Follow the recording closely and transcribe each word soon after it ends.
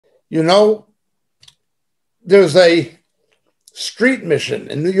You know, there's a street mission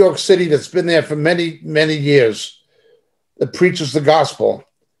in New York City that's been there for many, many years that preaches the gospel.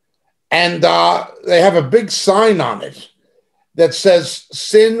 And they have a big sign on it that says,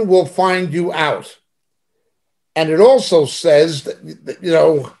 sin will find you out. And it also says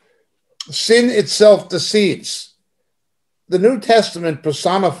that, sin itself deceives. The New Testament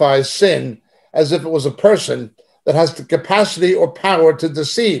personifies sin as if it was a person that has the capacity or power to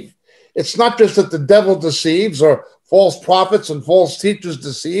deceive. It's not just that the devil deceives or false prophets and false teachers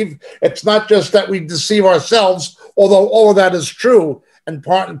deceive. It's not just that we deceive ourselves, although all of that is true and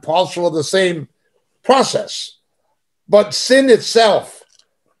part and parcel of the same process. But sin itself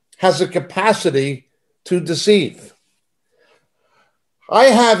has a capacity to deceive. I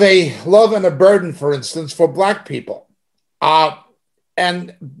have a love and a burden, for instance, for Black people.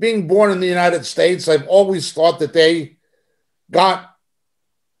 And being born in the United States, I've always thought that they got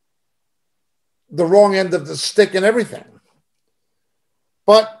the wrong end of the stick and everything.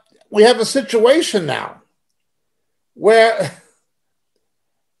 But we have a situation now where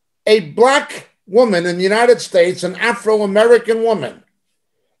a Black woman in the United States, an Afro-American woman,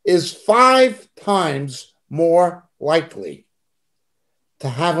 is 5 times more likely to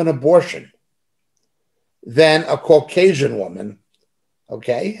have an abortion than a Caucasian woman,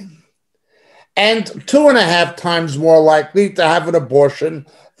 okay? And 2.5 times more likely to have an abortion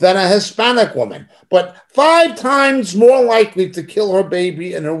than a Hispanic woman, but 5 times more likely to kill her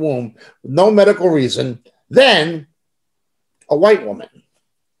baby in her womb with no medical reason than a white woman.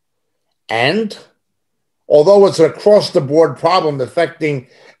 And although it's an across-the-board problem affecting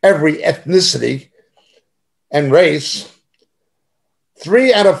every ethnicity and race,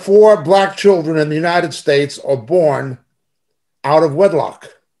 3 out of 4 Black children in the United States are born out of wedlock.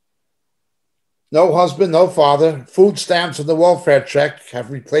 No husband, no father. Food stamps and the welfare check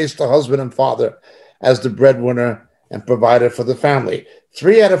have replaced the husband and father as the breadwinner and provider for the family.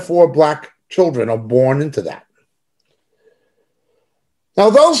 3 out of 4 Black children are born into that.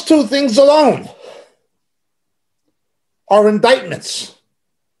 Now, those 2 things alone are indictments.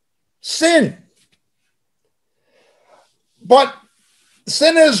 Sin. But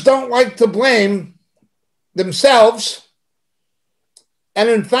sinners don't like to blame themselves. And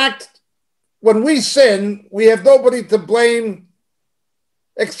in fact, when we sin, we have nobody to blame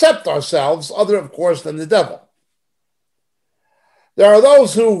except ourselves, other, of course, than the devil. There are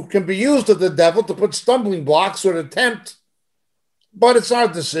those who can be used of the devil to put stumbling blocks or to tempt, but it's our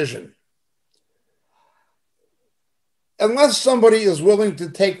decision. Unless somebody is willing to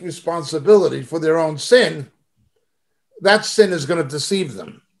take responsibility for their own sin, that sin is going to deceive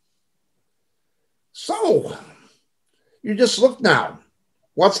them. So, you just look now.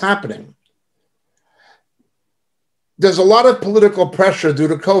 What's happening? There's a lot of political pressure due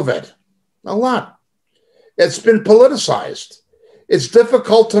to COVID. A lot. It's been politicized. It's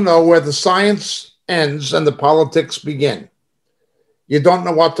difficult to know where the science ends and the politics begin. You don't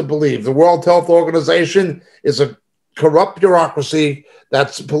know what to believe. The World Health Organization is a corrupt bureaucracy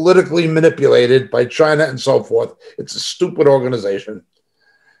that's politically manipulated by China and so forth. It's a stupid organization.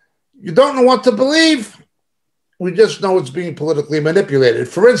 You don't know what to believe. We just know it's being politically manipulated.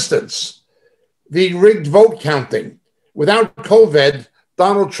 For instance, the rigged vote counting. Without COVID,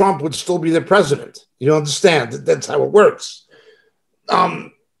 Donald Trump would still be the president. You understand? That's how it works.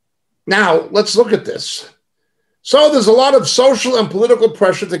 Now, let's look at this. So there's a lot of social and political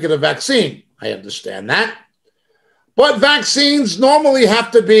pressure to get a vaccine. I understand that. But vaccines normally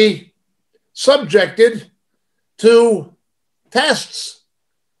have to be subjected to tests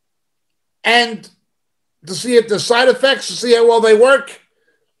and to see if there's side effects, to see how well they work.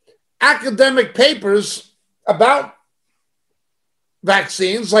 Academic papers about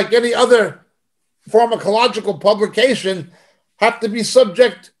vaccines, like any other pharmacological publication, have to be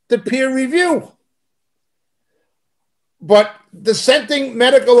subject to peer review. But dissenting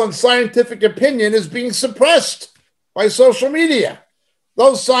medical and scientific opinion is being suppressed by social media.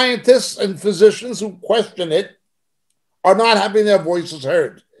 Those scientists and physicians who question it are not having their voices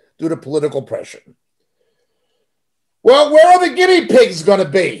heard due to political pressure. Well, where are the guinea pigs going to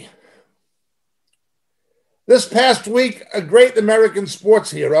be? This past week, a great American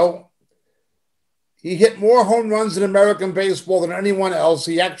sports hero, he hit more home runs in American baseball than anyone else.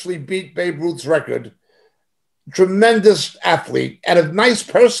 He actually beat Babe Ruth's record. Tremendous athlete and a nice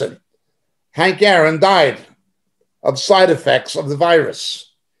person. Hank Aaron died of side effects of the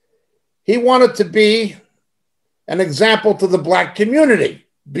virus. He wanted to be an example to the Black community,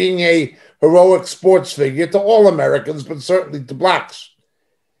 being a heroic sports figure to all Americans, but certainly to Blacks.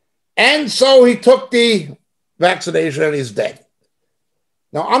 And so he took the vaccination and he's dead.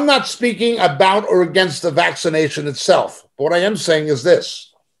 Now, I'm not speaking about or against the vaccination itself. But what I am saying is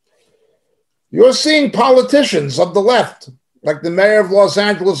this. You're seeing politicians of the left, like the mayor of Los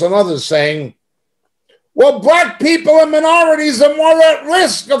Angeles and others, saying, well, black people and minorities are more at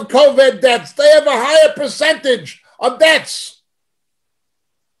risk of COVID deaths. They have a higher percentage of deaths.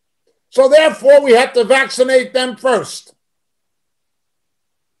 So therefore, we have to vaccinate them first.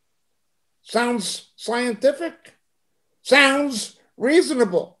 Sounds scientific. Sounds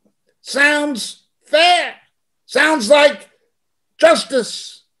reasonable. Sounds fair. Sounds like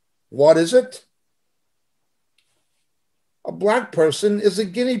justice. What is it? A black person is a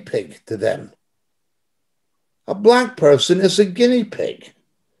guinea pig to them. A black person is a guinea pig.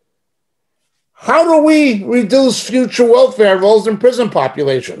 How do we reduce future welfare rolls in prison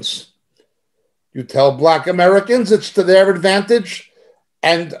populations? You tell black Americans it's to their advantage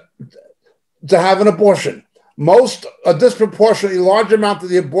and to have an abortion. A disproportionately large amount of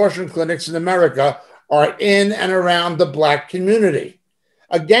the abortion clinics in America are in and around the black community.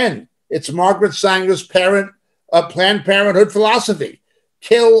 Again, it's Margaret Sanger's Planned Parenthood philosophy.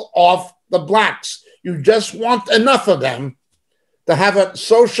 Kill off the blacks. You just want enough of them to have a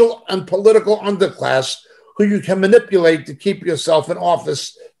social and political underclass who you can manipulate to keep yourself in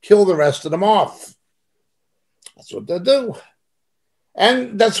office, kill the rest of them off. That's what they do.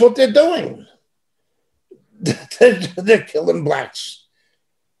 And that's what they're doing. They're killing blacks.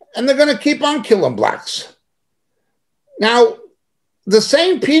 And they're going to keep on killing blacks. Now, the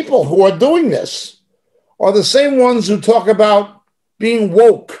same people who are doing this are the same ones who talk about being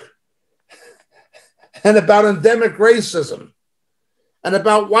woke and about endemic racism and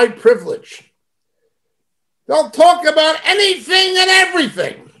about white privilege. They'll talk about anything and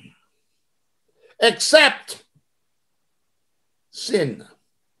everything except sin.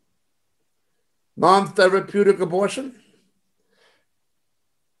 Non-therapeutic abortion,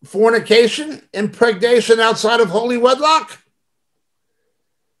 fornication, impregnation outside of holy wedlock.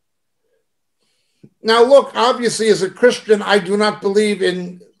 Now, look, obviously, as a Christian, I do not believe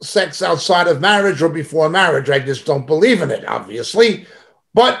in sex outside of marriage or before marriage. I just don't believe in it, obviously.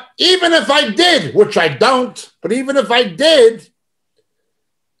 But even if I did, which I don't, but even if I did,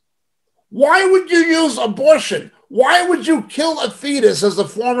 why would you use abortion? Why would you kill a fetus as a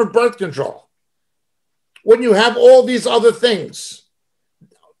form of birth control when you have all these other things?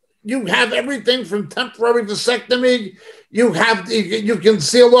 You have everything from temporary vasectomy. You can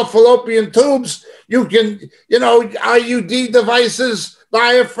seal off fallopian tubes. You can, IUD devices,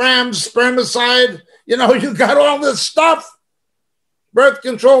 diaphragms, spermicide. You got all this stuff. Birth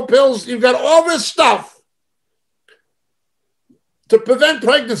control pills. You've got all this stuff to prevent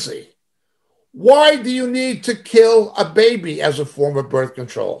pregnancy. Why do you need to kill a baby as a form of birth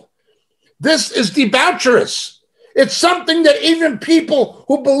control? This is debaucherous. It's something that even people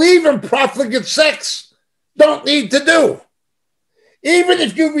who believe in profligate sex don't need to do. Even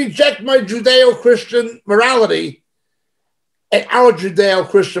if you reject my Judeo-Christian morality, our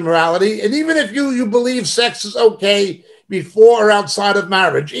Judeo-Christian morality, and even if you believe sex is okay before or outside of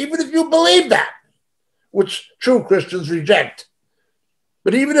marriage, even if you believe that, which true Christians reject,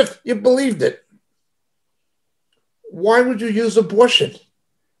 but even if you believed it, why would you use abortion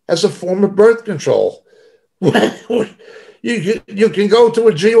as a form of birth control? You can go to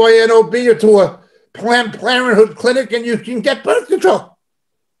a GYNOB or to a Planned Parenthood clinic and you can get birth control.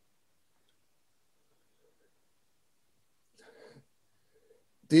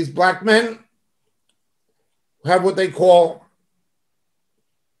 These black men have what they call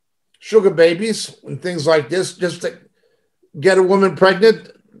sugar babies and things like this just to get a woman pregnant.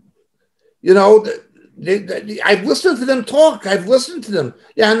 I've listened to them talk. I've listened to them.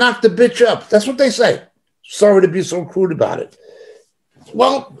 Yeah, knock the bitch up. That's what they say. Sorry to be so crude about it.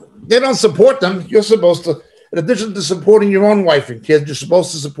 Well, they don't support them. You're supposed to, in addition to supporting your own wife and kids, you're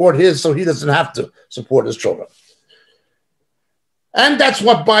supposed to support his so he doesn't have to support his children. And that's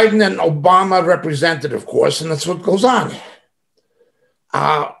what Biden and Obama represented, of course, and that's what goes on.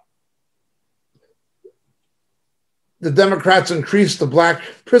 The Democrats increased the black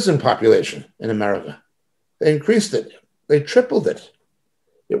prison population in America. They increased it. They tripled it.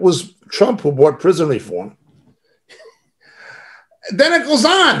 It was Trump who brought prison reform. Then it goes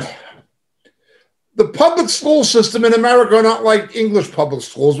on. The public school system in America are not like English public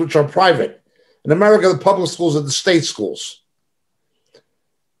schools, which are private. In America, the public schools are the state schools.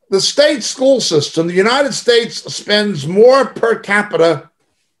 The state school system, the United States spends more per capita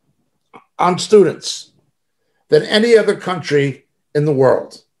on students than any other country in the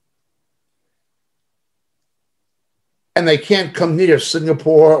world. And they can't come near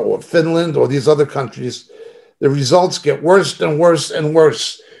Singapore or Finland or these other countries the results get worse and worse and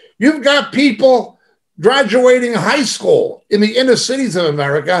worse. You've got people graduating high school in the inner cities of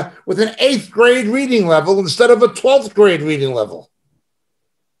America with an 8th grade reading level instead of a 12th grade reading level.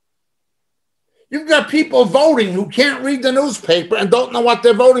 You've got people voting who can't read the newspaper and don't know what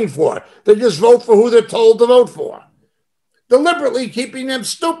they're voting for. They just vote for who they're told to vote for, deliberately keeping them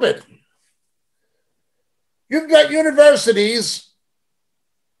stupid. You've got universities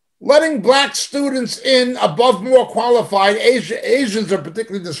letting black students in above more qualified. Asians are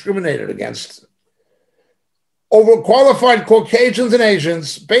particularly discriminated against. Overqualified Caucasians and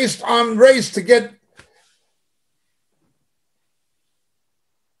Asians based on race to get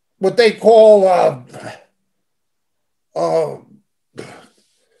what they call to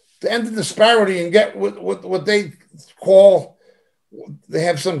end the disparity and get what they call, they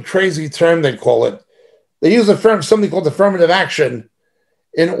have some crazy term they call it. They use something called affirmative action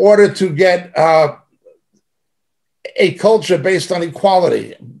in order to get a culture based on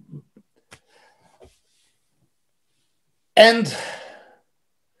equality. And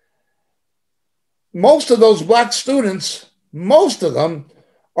most of those black students, most of them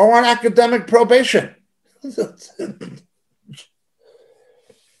are on academic probation.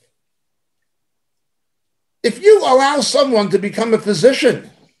 If you allow someone to become a physician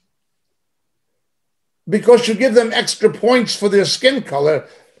because you give them extra points for their skin color,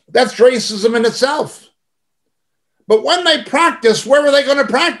 that's racism in itself. But when they practice, where are they going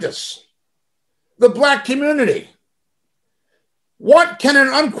to practice? The black community. What can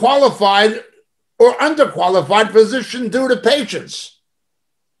an unqualified or underqualified physician do to patients?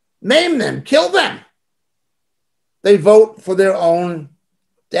 Name them, kill them. They vote for their own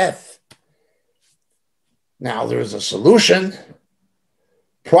death. Now, there is a solution.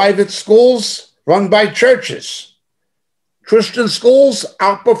 Private schools run by churches. Christian schools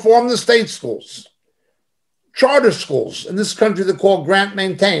outperform the state schools. Charter schools, in this country they're called grant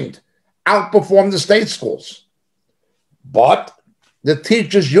maintained, outperform the state schools. But the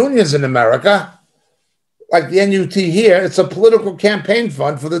teachers' unions in America, like the NUT here, it's a political campaign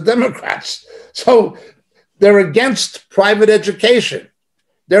fund for the Democrats. So they're against private education.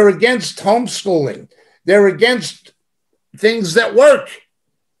 They're against homeschooling. They're against things that work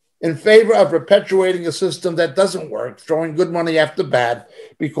in favor of perpetuating a system that doesn't work, throwing good money after bad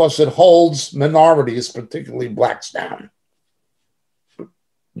because it holds minorities, particularly blacks, down.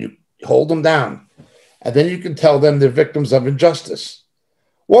 You hold them down. And then you can tell them they're victims of injustice.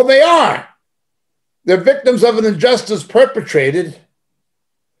 Well, they are. They're victims of an injustice perpetrated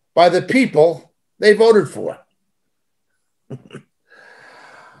by the people they voted for.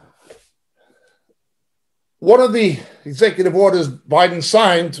 One of the executive orders Biden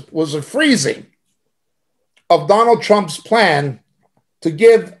signed was a freezing of Donald Trump's plan to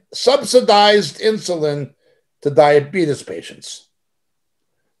give subsidized insulin to diabetes patients.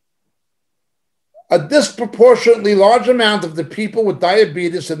 A disproportionately large amount of the people with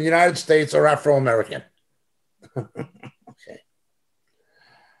diabetes in the United States are Afro-American. Okay.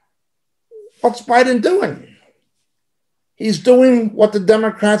 What's Biden doing? He's doing what the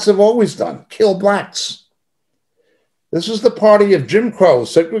Democrats have always done, kill blacks. This is the party of Jim Crow,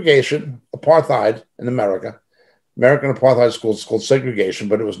 segregation, apartheid in America. American apartheid schools called segregation,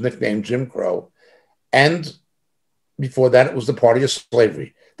 but it was nicknamed Jim Crow. And before that, it was the party of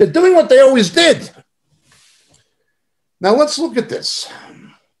slavery. They're doing what they always did. Now, let's look at this.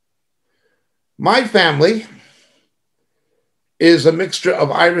 My family is a mixture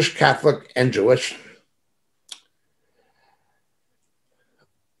of Irish Catholic and Jewish.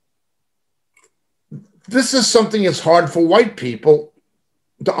 This is something that's hard for white people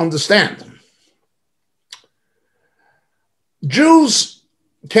to understand. Jews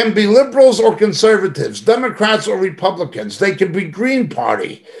can be liberals or conservatives, Democrats or Republicans. They can be Green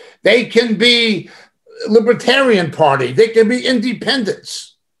Party. They can be Libertarian Party. They can be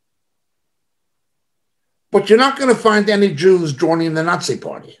independents. But you're not going to find any Jews joining the Nazi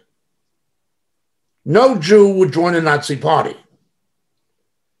Party. No Jew would join the Nazi Party.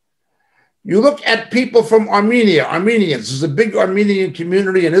 You look at people from Armenia, Armenians. There's a big Armenian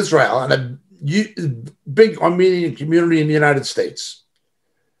community in Israel and a big Armenian community in the United States.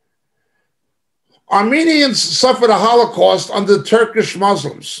 Armenians suffered a Holocaust under Turkish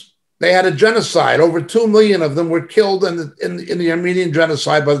Muslims. They had a genocide. Over 2 million of them were killed in the Armenian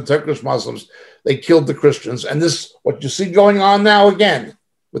genocide by the Turkish Muslims. They killed the Christians. And this, what you see going on now again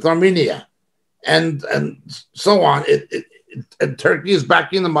with Armenia and so on, and Turkey is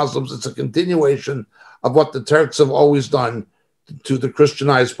backing the Muslims. It's a continuation of what the Turks have always done to the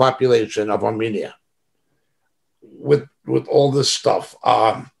Christianized population of Armenia with all this stuff.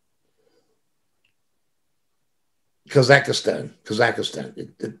 Kazakhstan.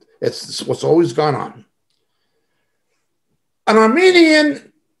 It's what's always gone on. An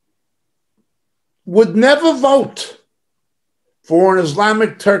Armenian would never vote for an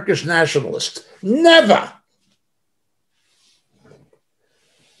Islamic Turkish nationalist. Never.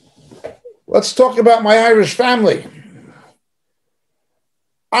 Let's talk about my Irish family.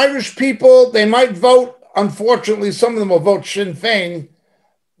 Irish people, they might vote, unfortunately, some of them will vote Sinn Féin,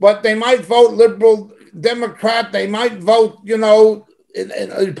 but they might vote Liberal Democrat, they might vote, in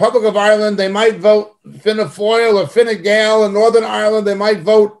the Republic of Ireland, they might vote Fine Gael or Fine Gael. In Northern Ireland, they might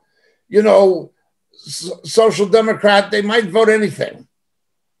vote, Social Democrat, they might vote anything.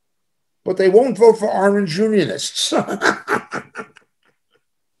 But they won't vote for Orange Unionists.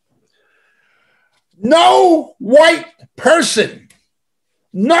 No white person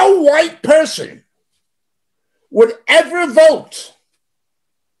would ever vote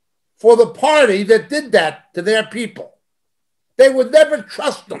for the party that did that to their people. They would never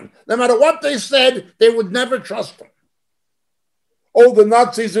trust them. No matter what they said, they would never trust them. Oh, the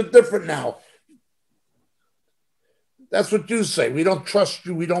Nazis are different now. That's what you say. We don't trust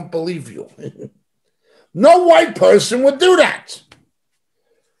you. We don't believe you. No white person would do that.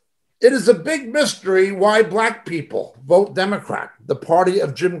 It is a big mystery why black people vote Democrat, the party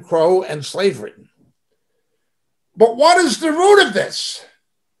of Jim Crow and slavery. But what is the root of this?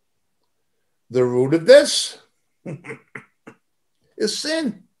 The root of this is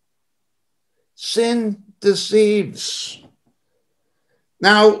sin. Sin deceives.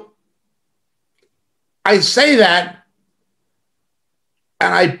 Now, I say that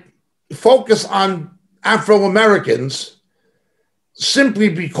and I focus on Afro-Americans simply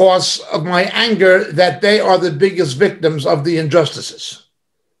because of my anger that they are the biggest victims of the injustices.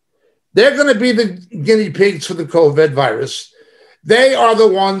 They're going to be the guinea pigs for the COVID virus. They are the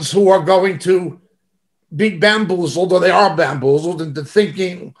ones who are going to be bamboozled, or they are bamboozled, into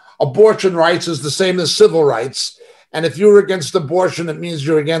thinking abortion rights is the same as civil rights. And if you're against abortion, it means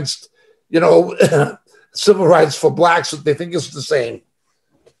you're against, civil rights for blacks. They think it's the same.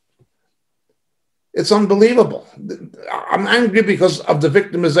 It's unbelievable. I'm angry because of the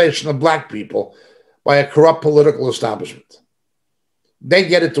victimization of black people by a corrupt political establishment. They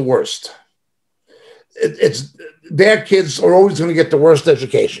get it the worst. It's their kids are always going to get the worst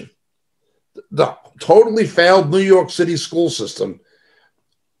education. The totally failed New York City school system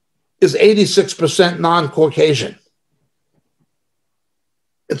is 86% non-Caucasian.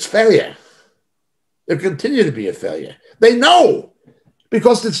 It's failure. It'll continue to be a failure. They know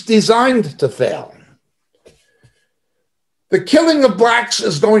because it's designed to fail. The killing of blacks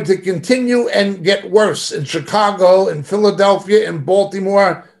is going to continue and get worse in Chicago, in Philadelphia, in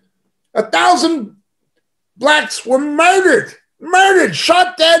Baltimore. 1,000 blacks were murdered,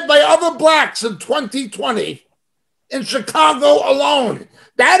 shot dead by other blacks in 2020 in Chicago alone.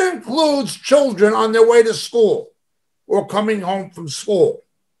 That includes children on their way to school or coming home from school.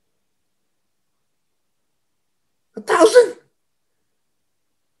 1,000?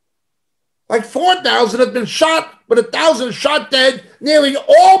 Like 4,000 have been shot, but 1,000 shot dead, nearly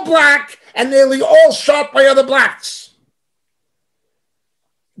all black and nearly all shot by other blacks.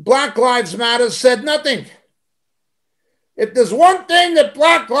 Black Lives Matter said nothing. If there's one thing that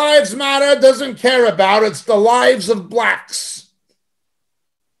Black Lives Matter doesn't care about, it's the lives of blacks.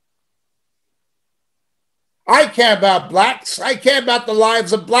 I care about blacks. I care about the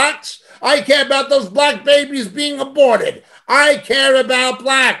lives of blacks. I care about those black babies being aborted. I care about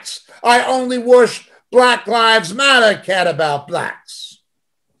blacks. I only wish Black Lives Matter cared about blacks.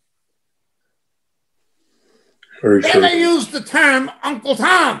 Then they use the term Uncle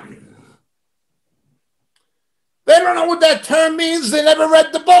Tom. They don't know what that term means. They never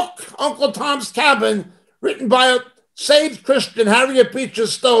read the book, Uncle Tom's Cabin, written by a saved Christian, Harriet Beecher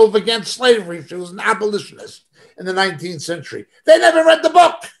Stowe, against slavery. She was an abolitionist in the 19th century. They never read the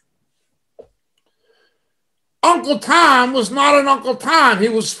book. Uncle Tom was not an Uncle Tom. He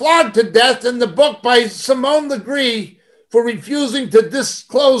was flogged to death in the book by Simone Legree for refusing to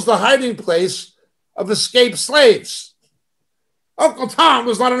disclose the hiding place of escaped slaves. Uncle Tom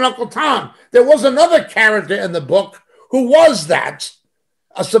was not an Uncle Tom. There was another character in the book who was that,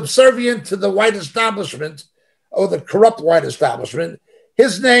 a subservient to the white establishment, or the corrupt white establishment.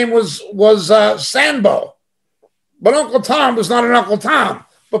 His name was Sambo. But Uncle Tom was not an Uncle Tom.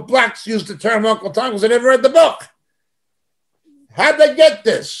 But blacks used the term Uncle Tom because they never read the book. How'd they get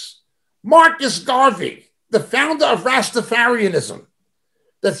this? Marcus Garvey, the founder of Rastafarianism,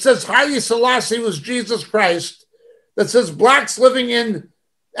 that says Haile Selassie was Jesus Christ, that says blacks living in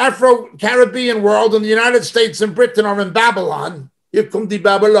Afro-Caribbean world in the United States and Britain are in Babylon. Here come the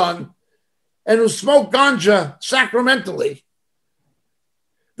Babylon. and who smoke ganja sacramentally,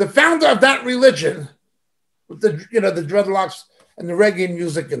 the founder of that religion, with the the dreadlocks and the reggae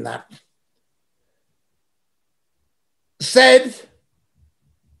music and that, said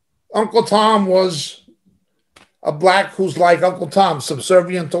Uncle Tom was a black who's like Uncle Tom,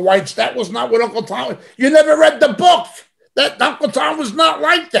 subservient to whites. That was not what Uncle Tom was. You never read the book. That Uncle Tom was not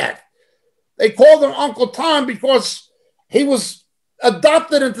like that. They called him Uncle Tom because he was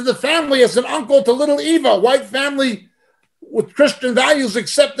adopted into the family as an uncle to little Eva. White family with Christian values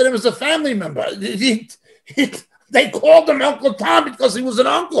accepted him as a family member. They called him Uncle Tom because he was an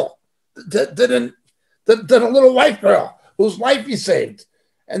uncle to a little white girl whose life he saved.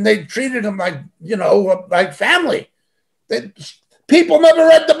 And they treated him like, like family. People never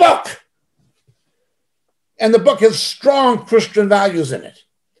read the book. And the book has strong Christian values in it.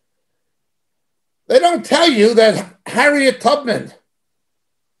 They don't tell you that Harriet Tubman,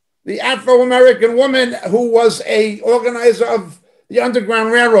 the Afro-American woman who was an organizer of the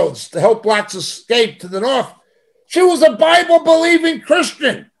Underground Railroads to help blacks escape to the North, she was a Bible-believing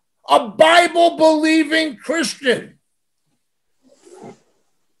Christian. A Bible-believing Christian.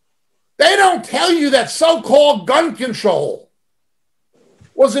 They don't tell you that so-called gun control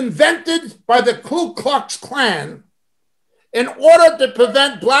was invented by the Ku Klux Klan in order to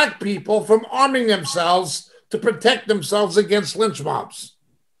prevent black people from arming themselves to protect themselves against lynch mobs.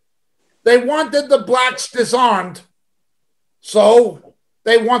 They wanted the blacks disarmed, so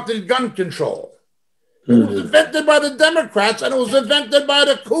they wanted gun control. It was invented by the Democrats, and it was invented by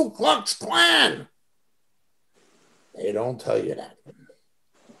the Ku Klux Klan. They don't tell you that.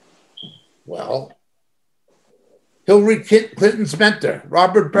 Well, Hillary Clinton's mentor,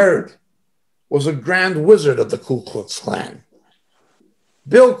 Robert Byrd, was a grand wizard of the Ku Klux Klan.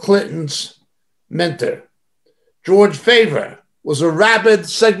 Bill Clinton's mentor, George Favor, was a rabid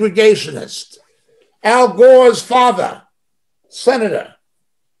segregationist. Al Gore's father, senator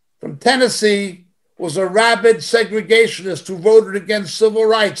from Tennessee, was a rabid segregationist who voted against civil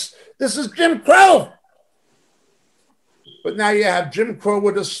rights. This is Jim Crow. But now you have Jim Crow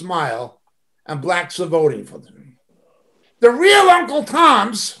with a smile, and blacks are voting for them. The real Uncle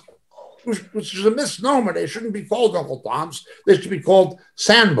Toms, which is a misnomer, they shouldn't be called Uncle Toms, they should be called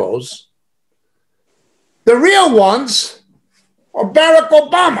Sambos. The real ones are Barack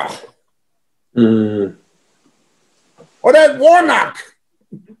Obama. Or that Warnock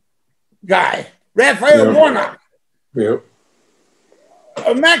guy, Raphael Warnock. Yep.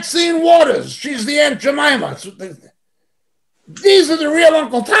 Or Maxine Waters, she's the Aunt Jemima. These are the real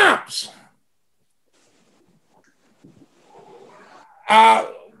Uncle Toms.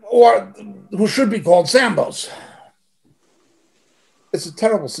 Or who should be called Sambos. It's a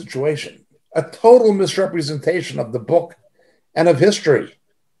terrible situation. A total misrepresentation of the book and of history.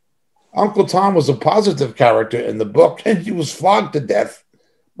 Uncle Tom was a positive character in the book, and he was flogged to death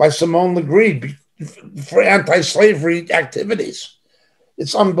by Simone Legree for anti-slavery activities.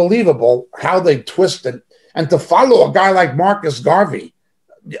 It's unbelievable how they twisted. And to follow a guy like Marcus Garvey,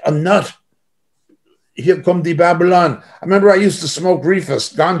 a nut, here come the Babylon. I remember I used to smoke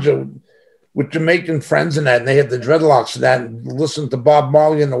reefus, ganja, with Jamaican friends and that, and they had the dreadlocks and that, and listen to Bob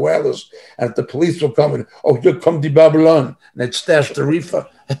Marley and the Wailers. And if the police would come and, here come the Babylon, and they'd stash the reefer.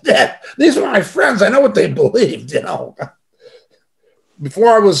 These are my friends. I know what they believed, Before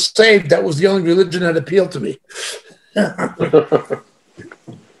I was saved, that was the only religion that appealed to me.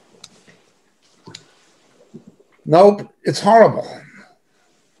 Nope, it's horrible.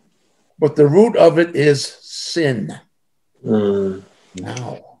 But the root of it is sin. Now,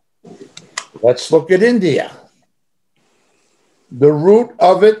 let's look at India. The root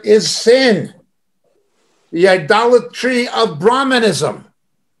of it is sin. The idolatry of Brahmanism,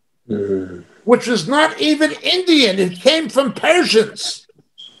 which is not even Indian. It came from Persians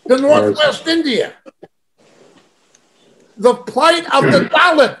to Northwest India. The plight of the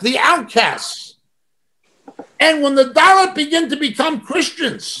Dalit, the outcasts. And when the Dalit begin to become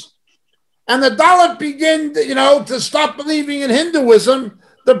Christians, and the Dalit begin, to stop believing in Hinduism,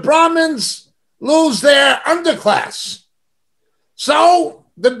 the Brahmins lose their underclass. So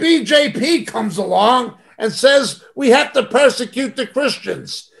the BJP comes along and says we have to persecute the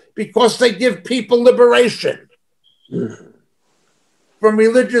Christians because they give people liberation from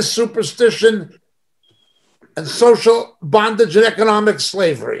religious superstition and social bondage and economic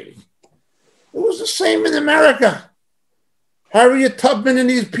slavery. It was the same in America. Harriet Tubman and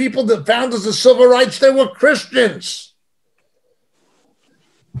these people, the founders of civil rights, they were Christians.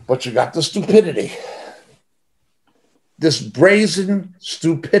 But you got the stupidity. This brazen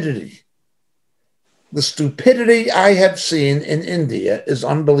stupidity. The stupidity I have seen in India is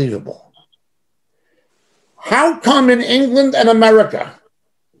unbelievable. How come in England and America,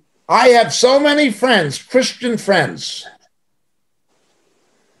 I have so many friends, Christian friends,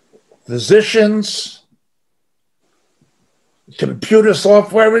 physicians, computer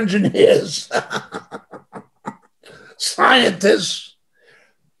software engineers, scientists,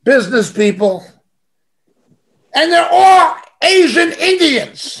 business people, and they're all Asian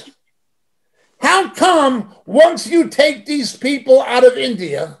Indians. How come once you take these people out of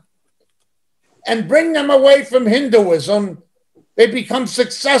India and bring them away from Hinduism, they become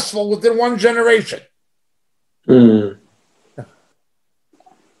successful within one generation? There's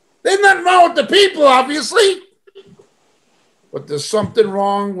nothing wrong with the people, obviously, but there's something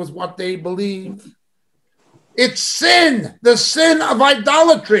wrong with what they believe. It's sin. The sin of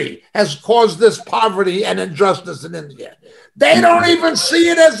idolatry has caused this poverty and injustice in India. They don't even see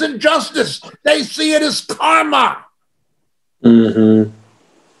it as injustice. They see it as karma.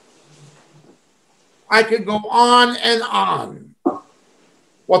 I could go on and on.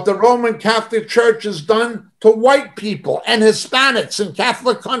 What the Roman Catholic Church has done to white people and Hispanics in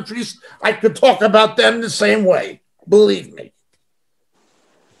Catholic countries, I could talk about them the same way. Believe me.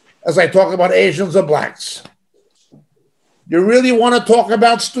 As I talk about Asians or blacks. You really want to talk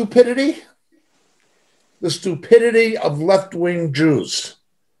about stupidity? The stupidity of left-wing Jews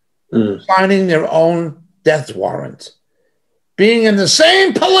signing their own death warrant, being in the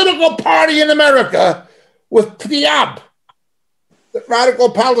same political party in America with Tlaib, the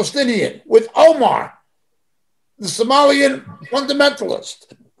radical Palestinian, with Omar, the Somalian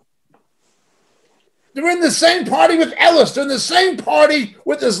fundamentalist. They're in the same party with Ellis. They're in the same party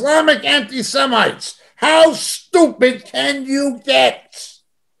with Islamic anti-Semites. How stupid can you get?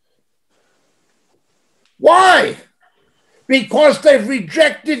 Why? Because they've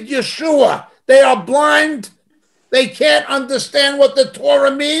rejected Yeshua. They are blind. They can't understand what the Torah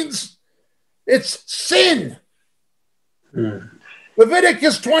means. It's sin.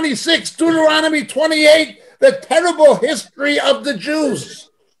 Leviticus 26, Deuteronomy 28, the terrible history of the Jews.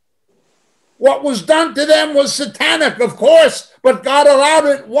 What was done to them was satanic, of course, but God allowed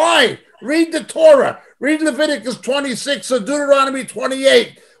it. Why? Read the Torah. Read Leviticus 26 or Deuteronomy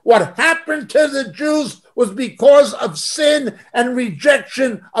 28. What happened to the Jews was because of sin and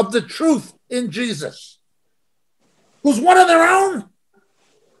rejection of the truth in Jesus, who's one of their own.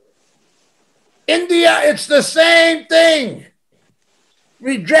 India, it's the same thing.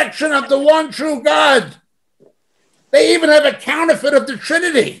 Rejection of the one true God. They even have a counterfeit of the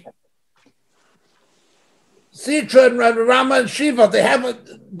Trinity. Sitra and Rama and Shiva, they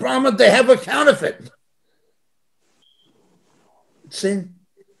have a counterfeit. Sin.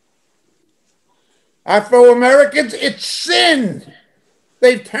 Afro-Americans, it's sin.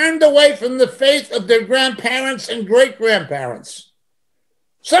 They've turned away from the faith of their grandparents and great-grandparents.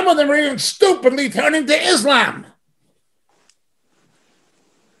 Some of them are even stupidly turning to Islam.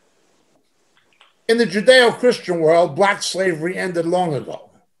 In the Judeo-Christian world, black slavery ended long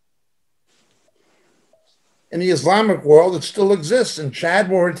ago. In the Islamic world, it still exists in Chad,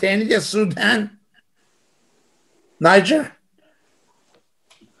 Mauritania, Sudan, Niger.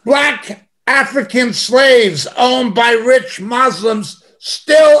 Black African slaves owned by rich Muslims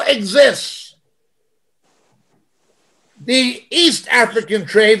still exist. The East African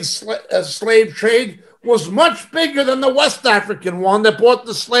slave trade was much bigger than the West African one that brought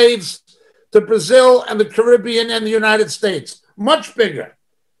the slaves to Brazil and the Caribbean and the United States. Much bigger.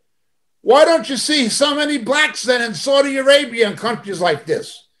 Why don't you see so many blacks then in Saudi Arabia and countries like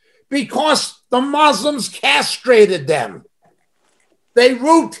this? Because the Muslims castrated them. They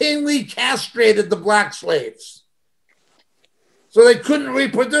routinely castrated the black slaves. So they couldn't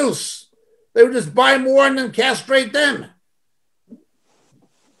reproduce. They would just buy more and then castrate them.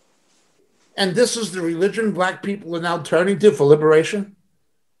 And this is the religion black people are now turning to for liberation?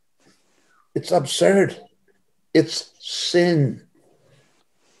 It's absurd. It's sin.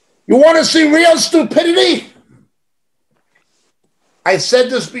 You want to see real stupidity? I said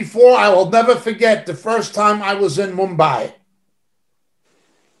this before. I will never forget the first time I was in Mumbai.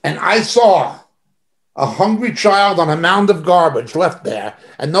 And I saw a hungry child on a mound of garbage left there.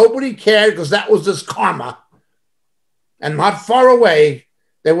 And nobody cared because that was just karma. And not far away,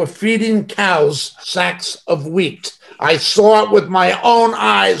 they were feeding cows sacks of wheat. I saw it with my own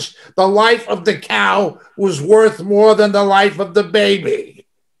eyes. The life of the cow was worth more than the life of the baby.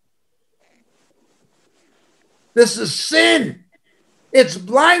 This is sin. It's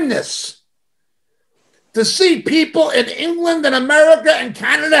blindness. To see people in England and America and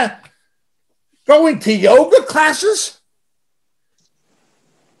Canada going to yoga classes,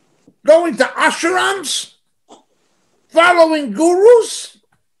 going to ashrams, following gurus,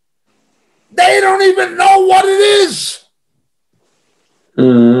 They don't even know what it is.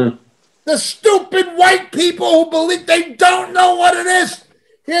 Mm-hmm. The stupid white people who believe they don't know what it is.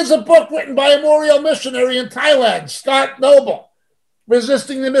 Here's a book written by a Moriel missionary in Thailand, Scott Noble,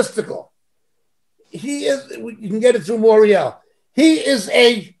 Resisting the Mystical. He is, you can get it through Moriel. He is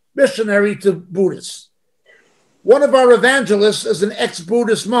a missionary to Buddhists. One of our evangelists is an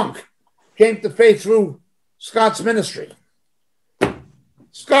ex-Buddhist monk, came to faith through Scott's ministry.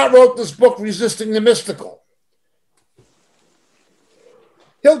 Scott wrote this book, Resisting the Mystical.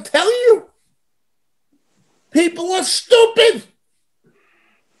 He'll tell you people are stupid,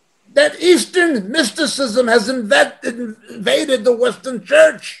 that Eastern mysticism has invaded the Western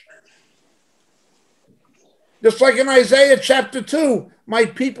church. Just like in Isaiah chapter 2, my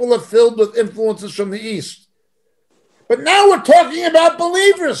people are filled with influences from the East. But now we're talking about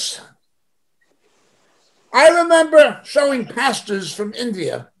believers. I remember showing pastors from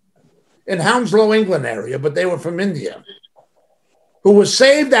India in Hounslow, England area, but they were from India, who were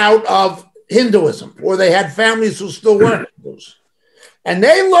saved out of Hinduism, or they had families who still weren't Hindus. And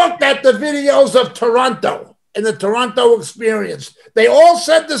they looked at the videos of Toronto and the Toronto experience. They all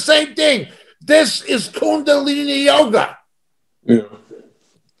said the same thing. This is Kundalini yoga. Yeah.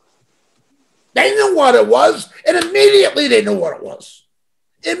 They knew what it was, and immediately they knew what it was.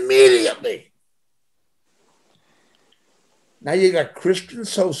 Immediately. Now you got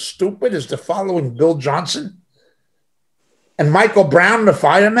Christians so stupid as to following Bill Johnson and Michael Brown, the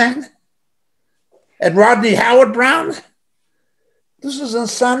fireman, and Rodney Howard Brown. This is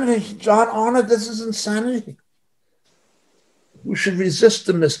insanity, John Arnott. This is insanity. We should resist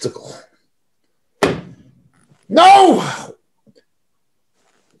the mystical. No!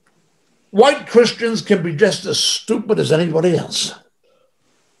 White Christians can be just as stupid as anybody else.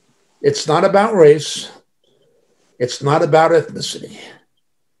 It's not about race. It's not about ethnicity.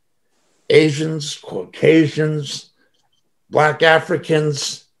 Asians, Caucasians, Black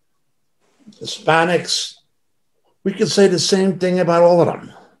Africans, Hispanics, we could say the same thing about all of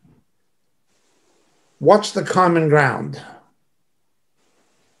them. What's the common ground?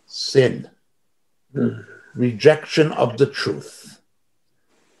 Sin. Rejection of the truth.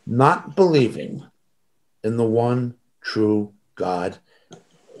 Not believing in the one true God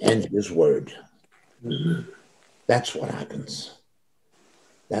and his word. That's what happens.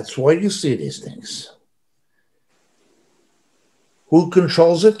 That's why you see these things. Who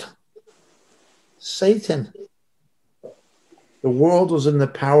controls it? Satan. The world was in the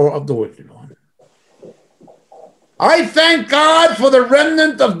power of the wicked one. I thank God for the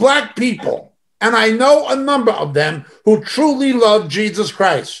remnant of black people, and I know a number of them who truly love Jesus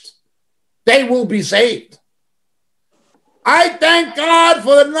Christ. They will be saved. I thank God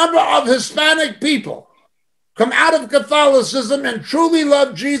for the number of Hispanic people come out of Catholicism and truly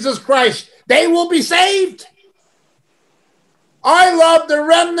love Jesus Christ. They will be saved. I love the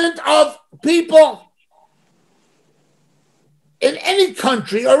remnant of people in any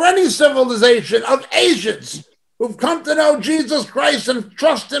country or any civilization of Asians who've come to know Jesus Christ and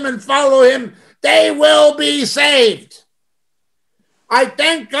trust him and follow him. They will be saved. I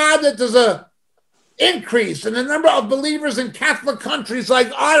thank God that there's an increase in the number of believers in Catholic countries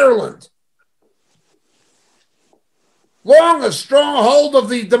like Ireland. Long a stronghold of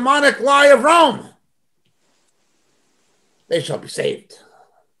the demonic lie of Rome. They shall be saved.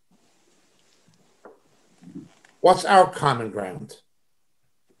 What's our common ground?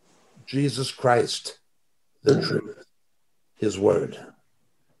 Jesus Christ, the truth, his word.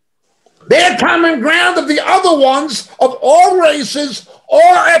 Their common ground of the other ones of all races or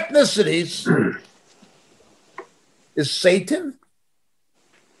ethnicities is Satan,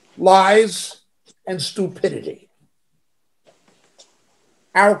 lies, and stupidity.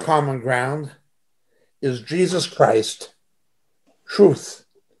 Our common ground is Jesus Christ, truth,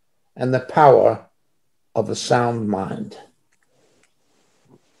 and the power of a sound mind.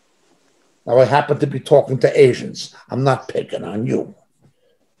 Now, I happen to be talking to Asians. I'm not picking on you.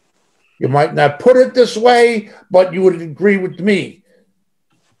 You might not put it this way, but you would agree with me.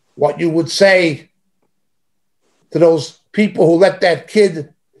 What you would say to those people who let that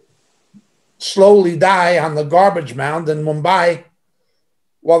kid slowly die on the garbage mound in Mumbai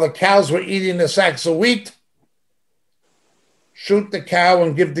while the cows were eating the sacks of wheat: shoot the cow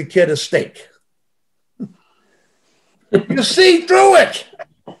and give the kid a steak. You see through it.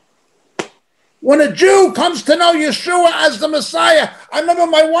 When a Jew comes to know Yeshua as the Messiah, I remember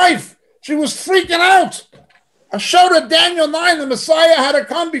my wife, she was freaking out. I showed her Daniel 9, the Messiah had to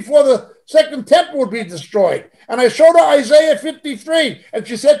come before the second temple would be destroyed. And I showed her Isaiah 53, and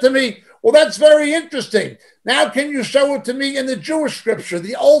she said to me, well, that's very interesting. Now can you show it to me in the Jewish scripture,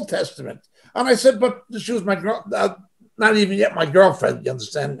 the Old Testament? And I said, but she was my girl, not even yet my girlfriend, you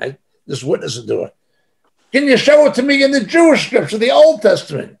understand? I just witnessed to her. Can you show it to me in the Jewish scripture, the Old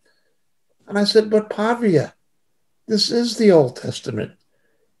Testament? And I said, but Pavia, this is the Old Testament.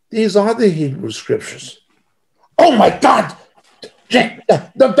 These are the Hebrew scriptures. Oh my God!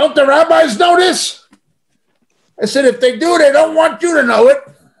 Don't the rabbis know this? I said, if they do, they don't want you to know it.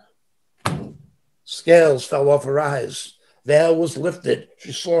 Scales fell off her eyes. Veil was lifted.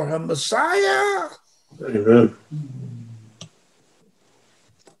 She saw her Messiah. Amen.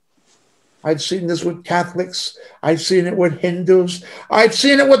 I'd seen this with Catholics. I'd seen it with Hindus. I'd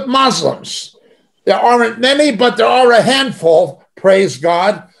seen it with Muslims. There aren't many, but there are a handful, praise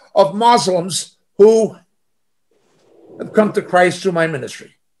God, of Muslims who have come to Christ through my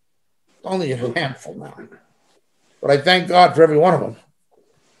ministry. Only a handful now. But I thank God for every one of them.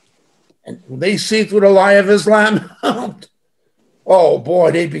 And when they see through the lie of Islam, oh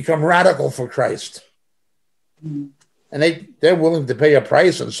boy, they become radical for Christ. And they're willing to pay a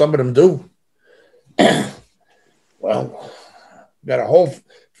price, and some of them do. Well, got a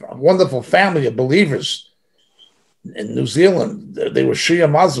wonderful family of believers in New Zealand. They were Shia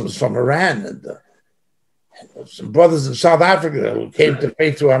Muslims from Iran, and some brothers in South Africa who came to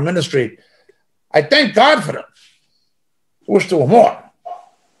faith through our ministry. I thank God for them. I wish there were more.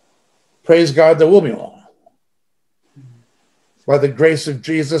 Praise God, there will be more. By the grace of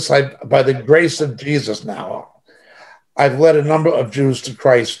Jesus, now, I've led a number of Jews to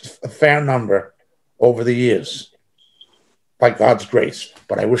Christ, a fair number, over the years, by God's grace,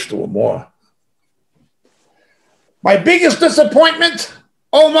 but I wish there were more. My biggest disappointment,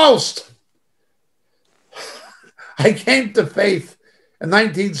 almost. I came to faith in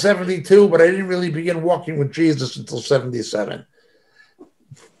 1972, but I didn't really begin walking with Jesus until 77,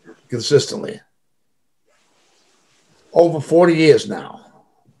 consistently. Over 40 years now.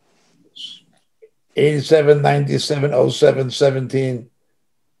 87, 97, 07, 17,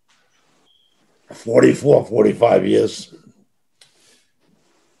 44, 45 years.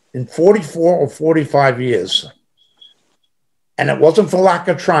 In 44 or 45 years, and it wasn't for lack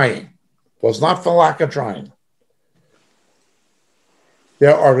of trying, was not for lack of trying,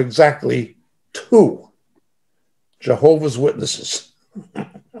 there are exactly 2 Jehovah's Witnesses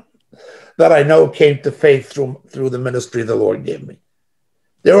that I know came to faith through the ministry the Lord gave me.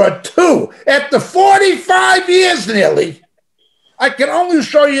 There are 2. After 45 years nearly, I can only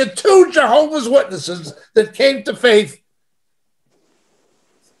show you 2 Jehovah's Witnesses that came to faith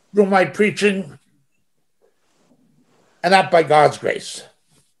through my preaching, and that by God's grace.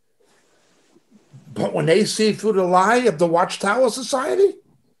 But when they see through the lie of the Watchtower Society,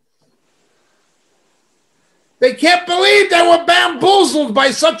 they can't believe they were bamboozled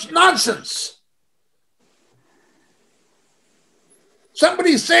by such nonsense.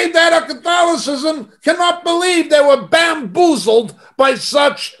 Somebody saved out of Catholicism cannot believe they were bamboozled by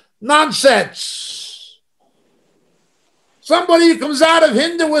such nonsense. Somebody who comes out of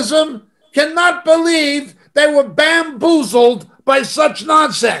Hinduism cannot believe they were bamboozled by such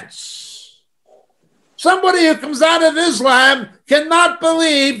nonsense. Somebody who comes out of Islam cannot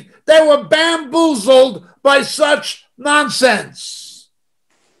believe they were bamboozled by such nonsense.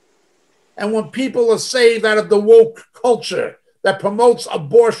 And when people are saved out of the woke culture that promotes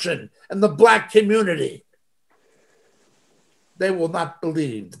abortion in the black community, they will not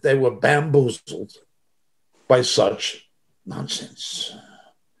believe that they were bamboozled by such nonsense.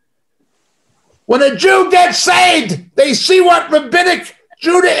 When a Jew gets saved, they see what rabbinic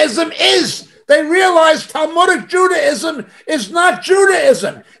Judaism is. They realize Talmudic Judaism is not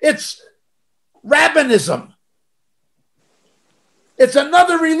Judaism. It's rabbinism. It's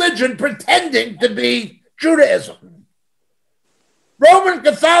another religion pretending to be Judaism. Roman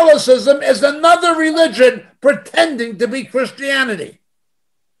Catholicism is another religion pretending to be Christianity.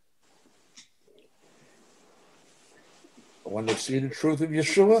 When they see the truth of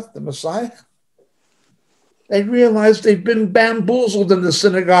Yeshua, the Messiah, they realize they've been bamboozled in the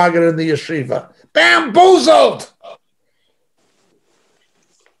synagogue and in the yeshiva. Bamboozled!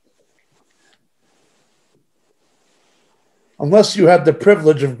 Unless you have the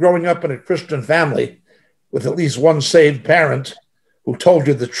privilege of growing up in a Christian family with at least one saved parent who told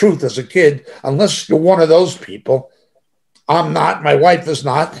you the truth as a kid, unless you're one of those people, I'm not, my wife is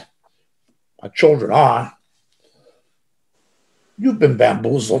not, my children are, you've been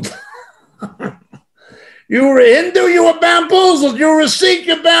bamboozled. You were a Hindu, you were bamboozled. You were a Sikh,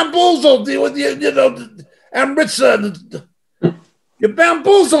 you're bamboozled. You know, Amritsar, you're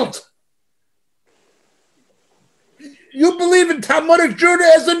bamboozled. You believe in Talmudic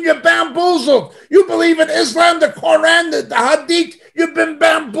Judaism, you're bamboozled. You believe in Islam, the Quran, the Hadith, You've been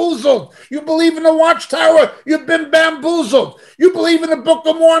bamboozled. You believe in the Watchtower. You've been bamboozled. You believe in the Book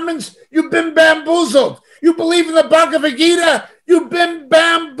of Mormons. You've been bamboozled. You believe in the Bhagavad Gita. You've been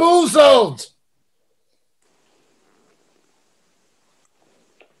bamboozled.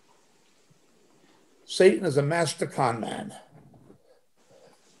 Satan is a master con man.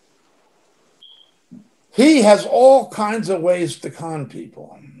 He has all kinds of ways to con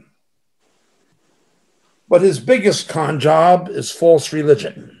people. But his biggest con job is false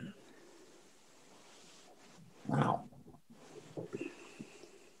religion. Wow.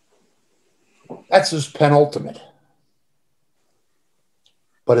 That's his penultimate.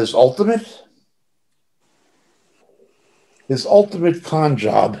 But his ultimate con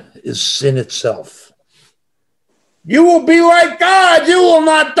job is sin itself. You will be like God. You will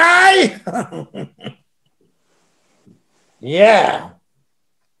not die. Yeah.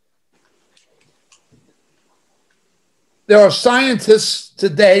 There are scientists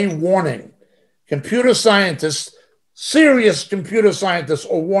today warning, computer scientists, serious computer scientists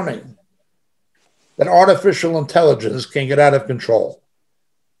are warning that artificial intelligence can get out of control.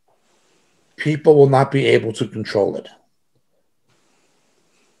 People will not be able to control it.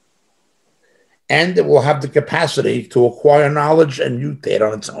 And it will have the capacity to acquire knowledge and mutate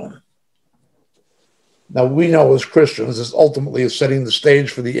on its own. Now, we know as Christians, this ultimately is setting the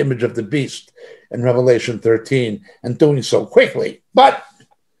stage for the image of the beast in Revelation 13, and doing so quickly. But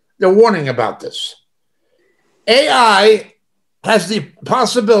they're warning about this. AI has the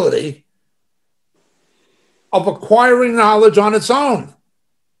possibility of acquiring knowledge on its own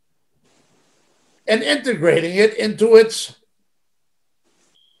and integrating it into its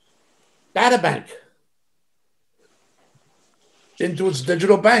data bank, into its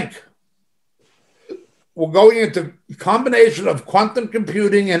digital bank. We're going into a combination of quantum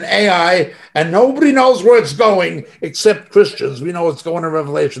computing and AI, and nobody knows where it's going except Christians. We know it's going to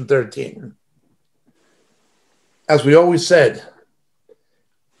Revelation 13. As we always said,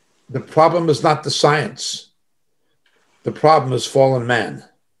 the problem is not the science. The problem is fallen man.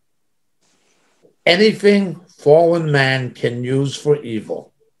 Anything fallen man can use for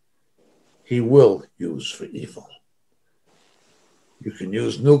evil, he will use for evil. You can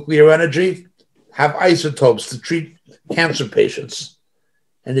use nuclear energy, have isotopes to treat cancer patients,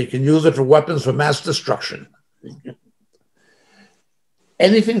 and you can use it for weapons for mass destruction.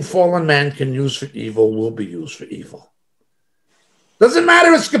 Anything fallen man can use for evil will be used for evil. Doesn't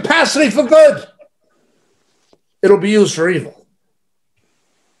matter its capacity for good. It'll be used for evil.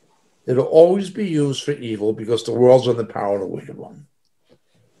 It'll always be used for evil because the world's in the power of the wicked one.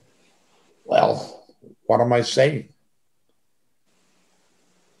 Well, what am I saying?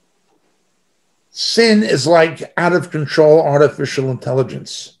 Sin is like out of control artificial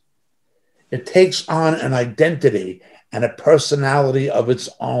intelligence. It takes on an identity and a personality of its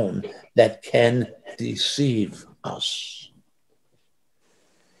own that can deceive us.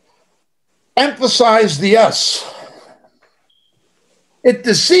 Emphasize the us. It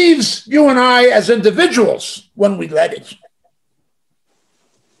deceives you and I as individuals when we let it.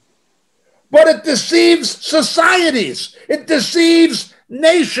 But it deceives societies. It deceives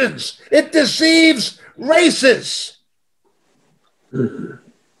nations. It deceives races.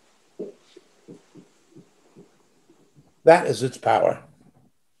 That is its power.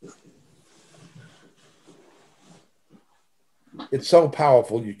 It's so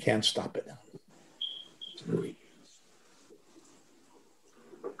powerful you can't stop it.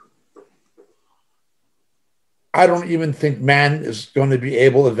 I don't even think man is going to be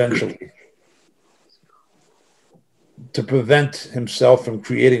able eventually to prevent himself from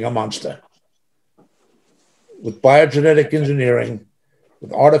creating a monster. With biogenetic engineering,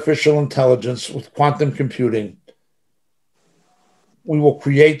 with artificial intelligence, with quantum computing, we will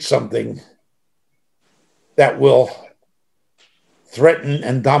create something that will threaten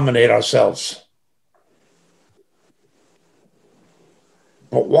and dominate ourselves.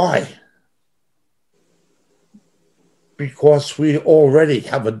 But why? Because we already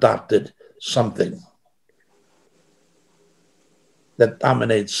have adopted something that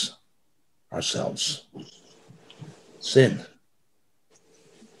dominates ourselves. Sin.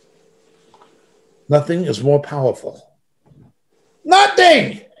 Nothing is more powerful.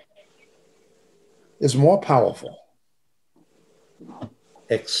 Nothing is more powerful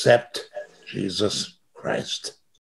except Jesus Christ.